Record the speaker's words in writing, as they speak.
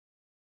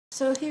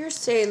So here's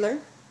Sailor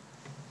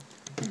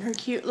in her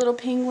cute little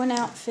penguin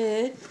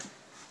outfit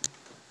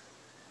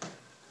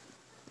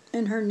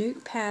and her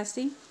nuke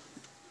passy.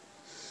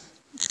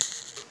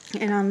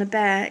 And on the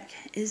back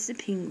is the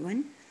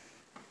penguin.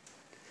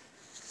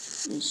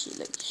 Doesn't she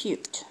look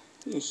cute?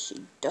 Yes,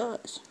 she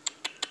does.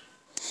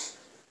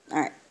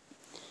 Alright.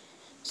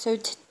 So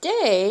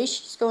today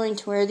she's going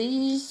to wear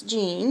these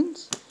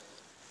jeans.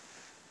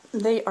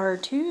 They are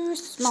too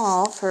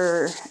small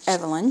for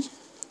Evelyn,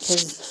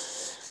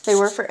 because they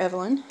were for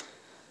Evelyn.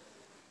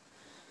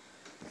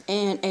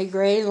 And a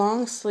gray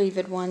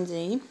long-sleeved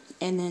onesie,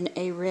 and then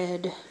a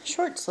red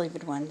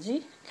short-sleeved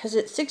onesie, because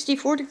it's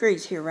 64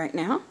 degrees here right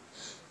now.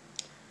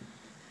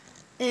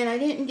 And I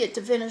didn't get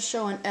to finish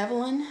showing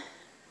Evelyn.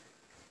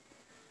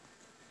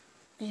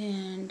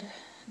 And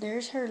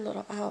there's her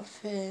little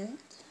outfit.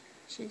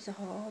 She's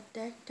all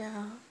decked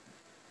out.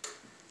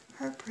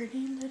 Her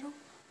pretty little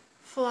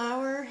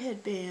flower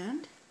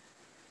headband.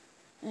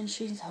 And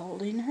she's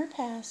holding her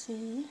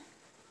passy.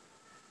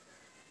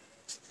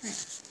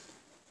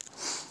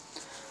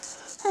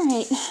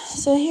 Alright,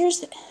 so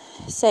here's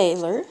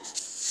Sailor.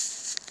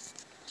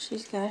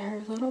 She's got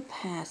her little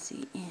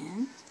passy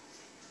in.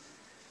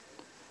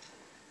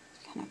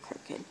 It's kind of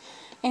crooked.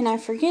 And I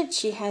forget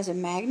she has a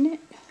magnet,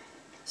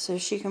 so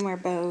she can wear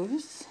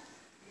bows.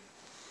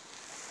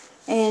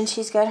 And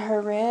she's got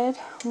her red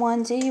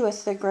onesie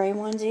with the gray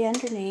onesie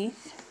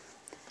underneath.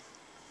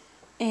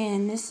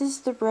 And this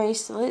is the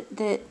bracelet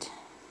that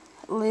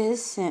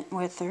Liz sent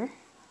with her.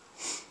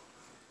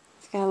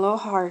 It's got a little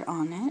heart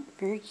on it.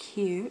 Very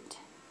cute.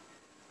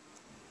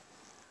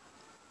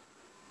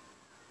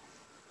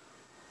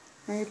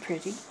 Very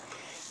pretty.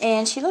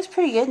 And she looks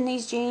pretty good in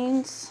these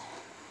jeans.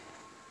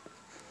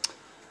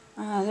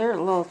 They're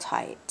a little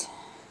tight,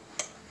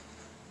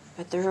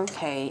 but they're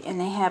okay. And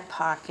they have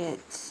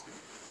pockets.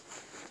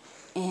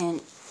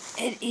 And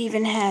it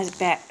even has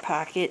back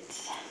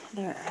pockets.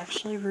 They're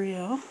actually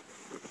real.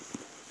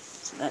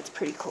 So that's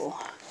pretty cool.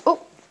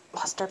 Oh,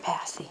 lost our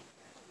passy.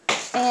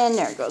 And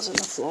there it goes on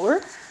the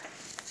floor.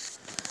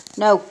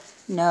 No,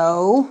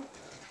 no.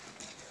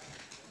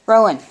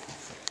 Rowan.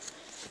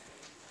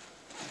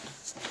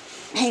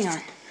 Hang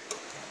on.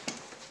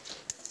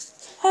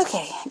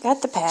 Okay,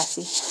 got the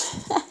passy.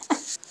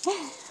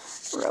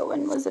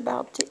 Rowan was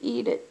about to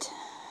eat it.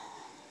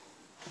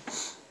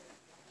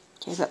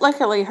 Okay, but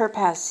luckily her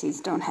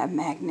passies don't have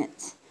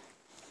magnets.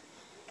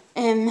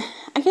 And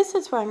I guess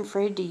that's why I'm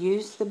afraid to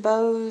use the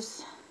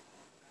bows,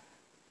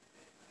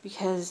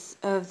 because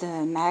of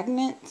the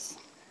magnets.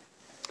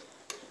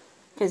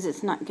 Because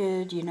it's not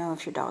good, you know,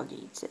 if your dog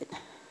eats it.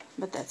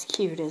 But that's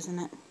cute, isn't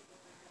it?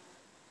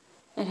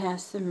 It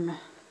has some...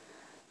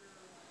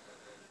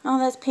 Oh,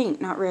 that's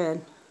pink, not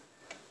red.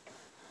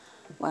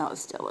 Well, it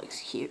still looks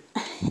cute.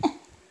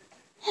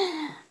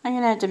 I'm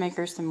going to have to make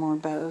her some more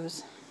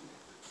bows.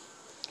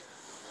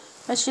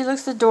 But she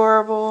looks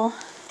adorable.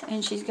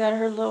 And she's got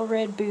her little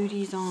red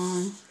booties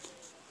on.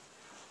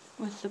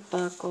 With the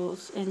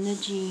buckles and the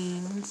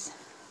jeans.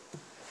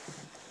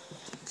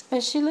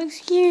 But she looks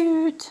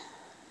cute.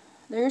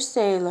 There's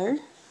Sailor.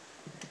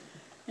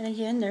 And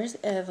again, there's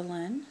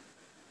Evelyn.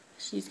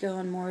 She's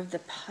going more of the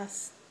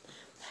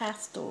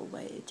pastel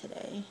way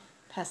today.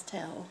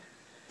 Pastel.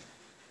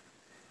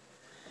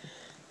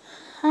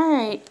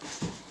 Alright.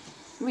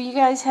 Well, you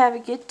guys have a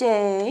good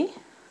day.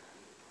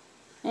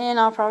 And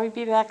I'll probably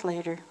be back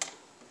later.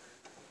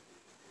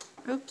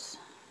 Oops.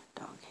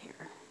 Dog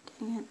hair.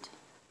 Dang it.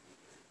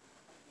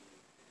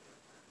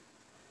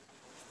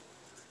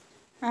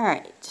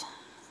 Alright.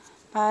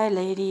 Bye,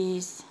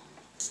 ladies.